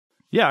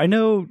Yeah, I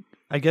know.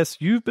 I guess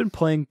you've been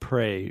playing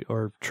Prey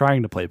or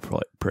trying to play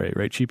Prey,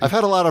 right, Cheapy? I've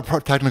had a lot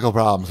of technical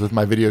problems with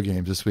my video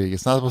games this week.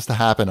 It's not supposed to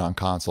happen on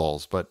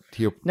consoles, but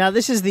here. Now,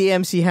 this is the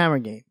MC Hammer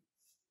game.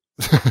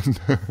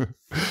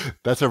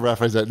 That's a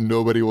reference that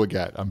nobody will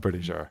get, I'm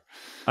pretty sure.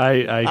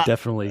 I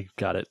definitely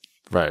got it.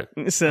 Right.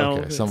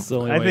 So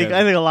okay, I think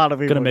a lot of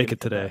people gonna make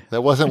it today.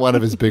 That wasn't one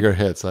of his bigger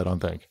hits, I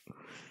don't think.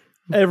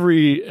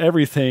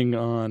 Everything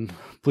on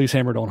Please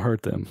Hammer Don't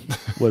Hurt Them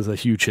was a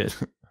huge hit.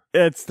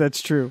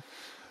 That's true.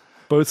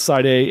 Both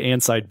side A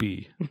and side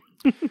B.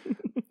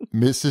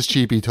 Mrs.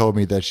 Cheapy told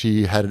me that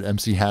she had an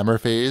MC Hammer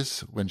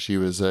phase when she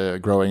was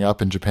growing up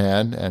in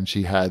Japan, and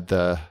she had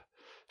the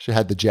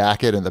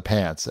jacket and the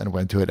pants and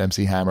went to an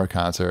MC Hammer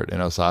concert in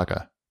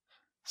Osaka.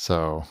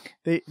 So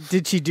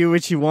did she do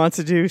what she wants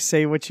to do?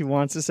 Say what she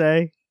wants to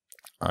say?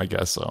 I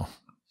guess so.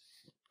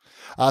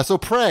 So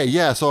Prey,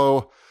 yeah.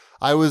 So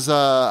I was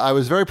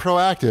very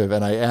proactive,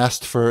 and I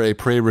asked for a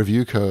Prey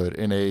review code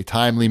in a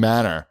timely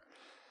manner.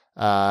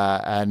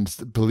 And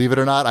believe it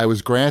or not, I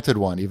was granted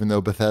one, even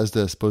though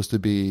Bethesda is supposed to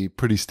be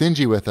pretty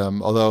stingy with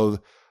them. Although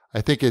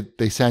I think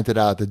they sent it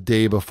out the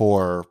day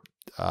before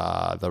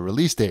the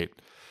release date.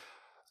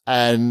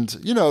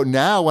 And,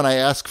 now when I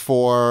ask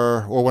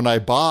for, or when I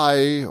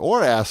buy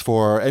or ask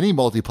for any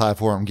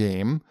multi-platform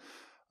game,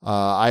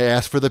 I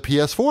ask for the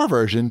PS4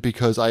 version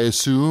because I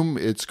assume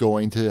it's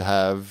going to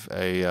have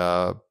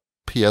a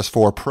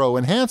PS4 Pro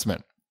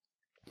enhancement.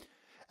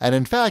 And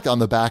in fact, on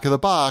the back of the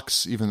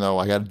box, even though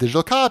I got a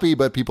digital copy,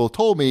 but people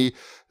told me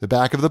the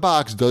back of the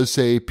box does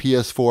say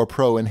PS4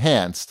 Pro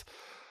enhanced.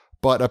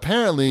 But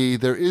apparently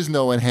there is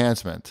no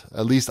enhancement,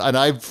 at least, and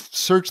I've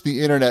searched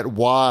the internet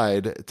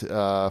wide,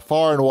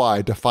 far and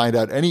wide, to find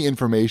out any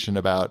information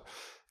about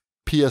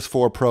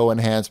PS4 Pro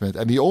enhancement.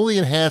 And the only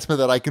enhancement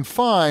that I can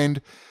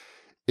find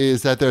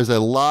is that there's a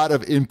lot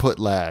of input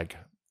lag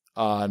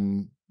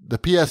on the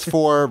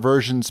PS4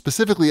 version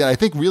specifically, and I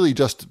think really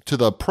just to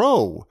the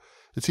Pro.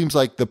 It seems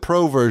like the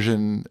Pro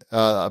version,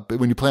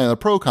 when you play on the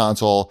Pro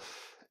console,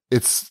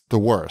 it's the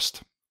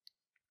worst.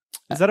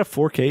 Is that a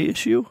 4K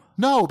issue?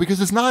 No,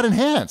 because it's not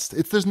enhanced.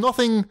 There's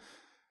nothing.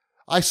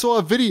 I saw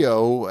a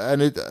video,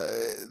 and it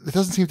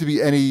doesn't seem to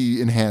be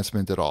any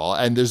enhancement at all.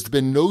 And there's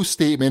been no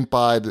statement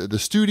by the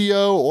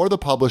studio or the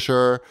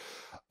publisher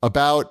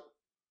about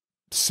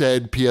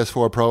said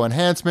PS4 Pro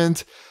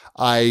enhancement.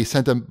 I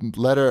sent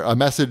a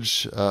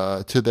message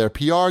to their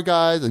PR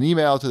guys, an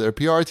email to their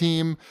PR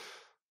team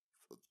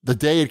the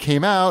day it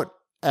came out,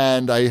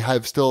 and I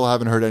still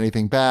haven't heard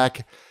anything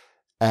back.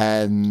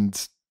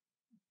 And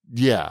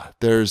yeah,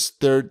 there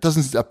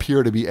doesn't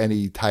appear to be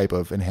any type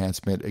of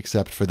enhancement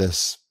except for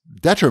this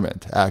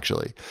detriment,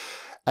 actually.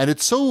 And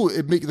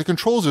the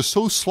controls are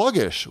so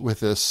sluggish with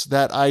this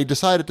that I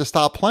decided to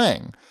stop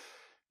playing.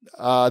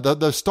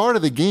 The start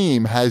of the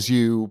game has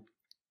you,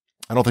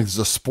 I don't think this is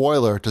a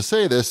spoiler to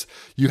say this,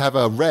 you have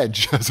a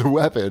wrench as a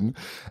weapon,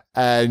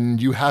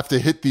 and you have to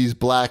hit these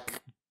black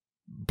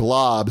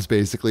blobs,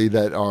 basically,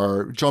 that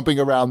are jumping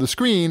around the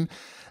screen.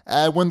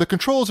 And when the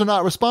controls are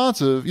not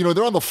responsive,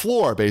 they're on the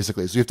floor,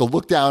 basically. So you have to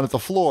look down at the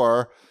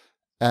floor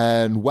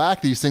and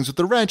whack these things with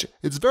the wrench.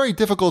 It's very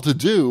difficult to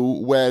do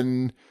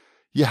when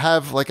you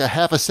have like a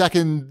half a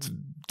second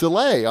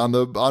delay on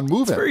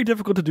moving. It's very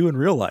difficult to do in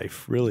real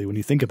life, really, when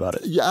you think about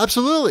it. Yeah,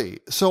 absolutely.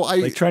 So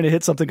like trying to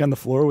hit something on the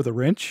floor with a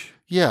wrench.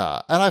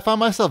 Yeah. And I found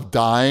myself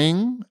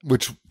dying,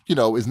 which,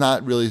 is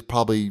not really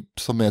probably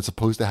something that's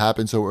supposed to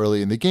happen so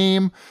early in the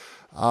game.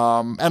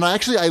 And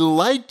I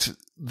liked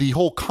the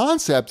whole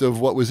concept of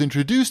what was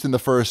introduced in the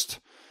first,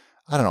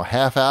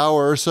 half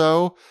hour or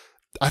so.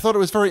 I thought it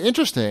was very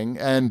interesting,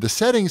 and the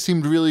setting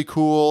seemed really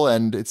cool,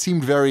 and it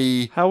seemed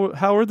very... How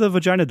are the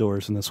vagina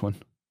doors in this one?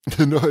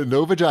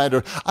 no vagina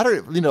door.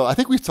 I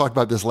think we talked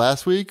about this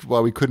last week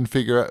while we couldn't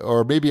figure out,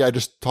 or maybe I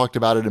just talked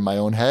about it in my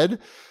own head,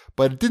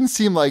 but it didn't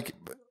seem like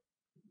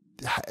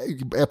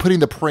putting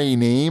the Prey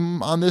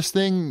name on this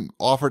thing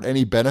offered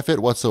any benefit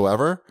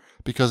whatsoever,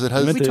 because it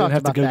has... They didn't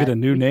have to go get a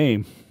new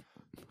name.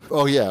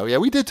 Oh, yeah,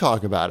 we did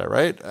talk about it,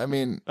 right? I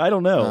mean... I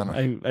don't know.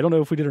 I don't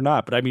know if we did or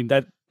not, but I mean,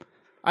 that...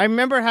 I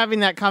remember having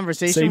that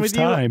conversation saves with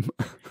time.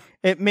 You.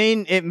 It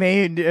may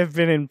have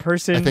been in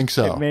person. I think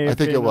so. I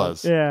think it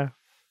was. Yeah.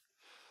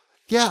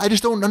 Yeah, I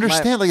just don't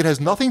understand. It has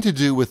nothing to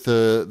do with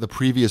the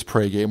previous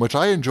Prey game, which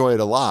I enjoyed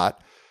a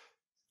lot.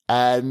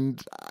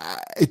 And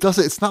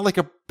it's not like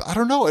I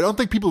don't know. I don't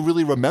think people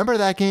really remember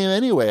that game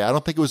anyway. I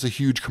don't think it was a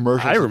huge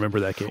commercial. I remember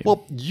that game.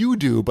 Well, you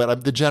do, but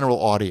I'm the general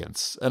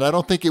audience. And I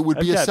don't think it would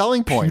be a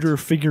selling point. Computer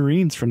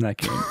figurines from that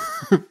game.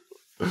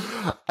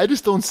 I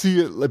just don't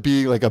see it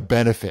being like a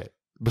benefit,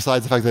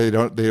 besides the fact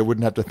that they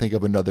wouldn't have to think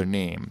of another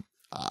name.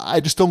 I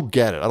just don't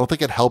get it. I don't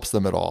think it helps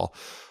them at all.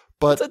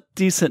 But it's a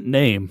decent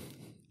name.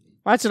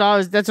 That's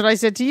what I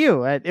said to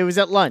you. It was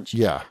at lunch.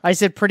 Yeah. I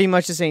said pretty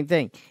much the same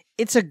thing.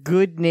 It's a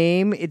good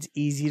name. It's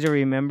easy to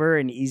remember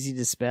and easy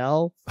to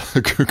spell. I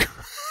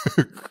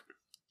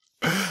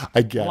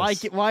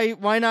guess.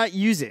 Why not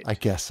use it? I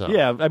guess so.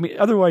 Yeah, I mean,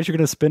 otherwise you're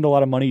going to spend a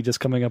lot of money just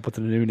coming up with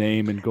a new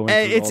name and going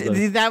through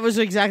all That was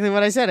exactly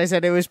what I said. I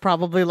said it was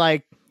probably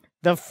like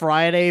the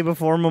Friday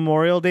before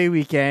Memorial Day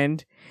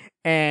weekend,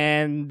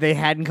 and they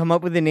hadn't come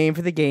up with a name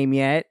for the game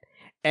yet.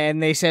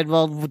 And they said,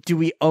 well, do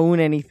we own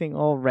anything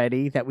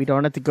already that we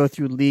don't have to go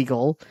through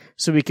legal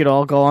so we could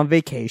all go on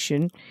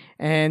vacation?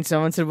 And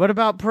someone said, what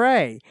about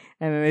Prey?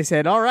 And then they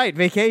said, all right,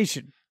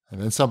 vacation.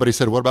 And then somebody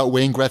said, what about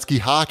Wayne Gretzky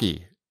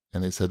hockey?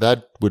 And they said,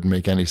 that wouldn't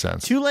make any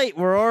sense. Too late.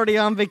 We're already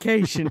on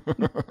vacation.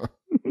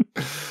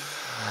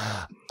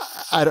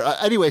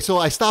 Anyway, so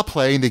I stopped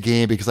playing the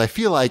game because I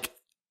feel like,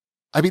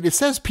 it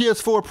says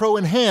PS4 Pro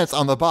Enhanced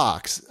on the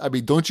box.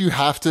 Don't you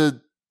have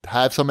to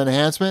have some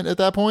enhancement at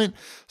that point?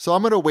 So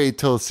I'm going to wait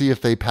till see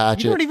if they patch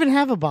it. You don't even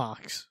have a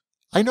box.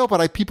 I know,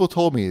 but people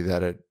told me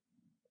that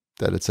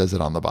it says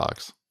it on the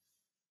box.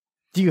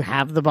 Do you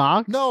have the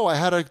box? No, I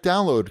had a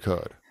download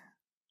code.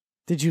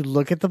 Did you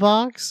look at the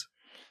box?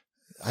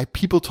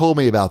 People told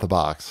me about the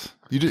box.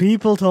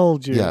 People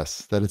told you?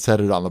 Yes, that it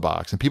said it on the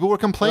box. And people were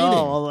complaining.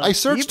 Oh, well, I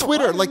searched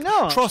Twitter.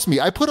 Trust me,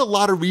 I put a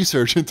lot of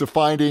research into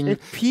finding...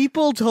 If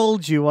people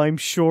told you, I'm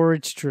sure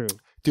it's true.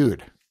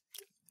 Dude,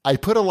 I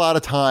put a lot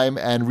of time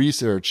and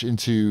research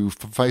into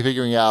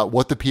figuring out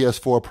what the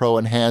PS4 Pro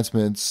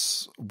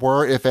enhancements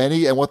were, if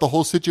any, and what the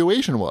whole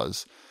situation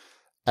was.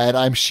 And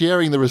I'm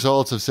sharing the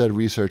results of said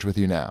research with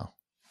you now.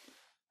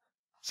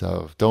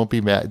 So don't be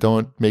mad.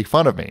 Don't make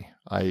fun of me.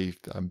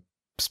 I'm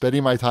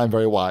spending my time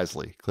very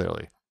wisely,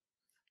 clearly.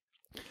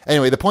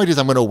 Anyway, the point is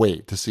I'm going to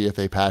wait to see if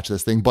they patch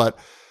this thing. But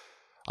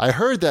I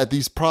heard that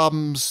these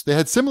problems, they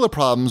had similar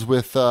problems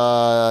with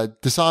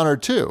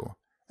Dishonored 2.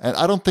 And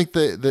I don't think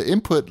the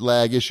input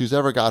lag issues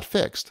ever got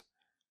fixed.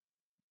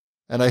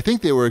 And I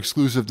think they were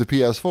exclusive to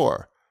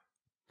PS4.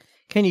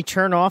 Can you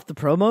turn off the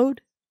pro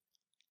mode?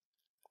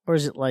 Or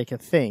is it like a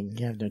thing?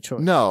 You have no choice.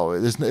 No,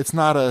 it's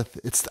not a.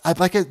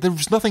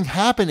 There's nothing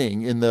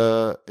happening in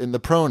the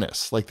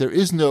proness. Like there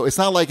is no. It's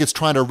not like it's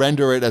trying to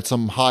render it at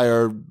some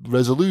higher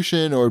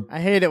resolution or.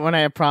 I hate it when I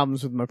have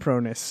problems with my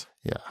proness.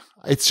 Yeah,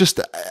 it's just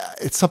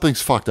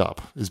something's fucked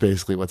up. Is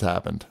basically what's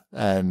happened,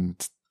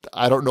 and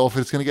I don't know if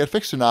it's going to get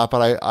fixed or not.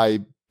 But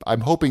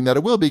I'm hoping that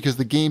it will because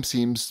the game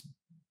seems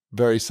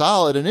very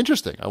solid and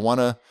interesting.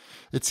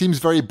 It seems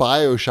very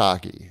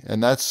BioShocky,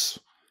 and that's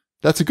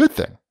a good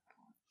thing.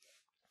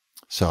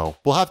 So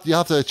you'll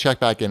have to check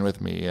back in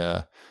with me,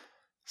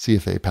 see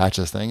if they patch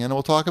this thing, and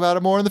we'll talk about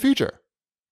it more in the future.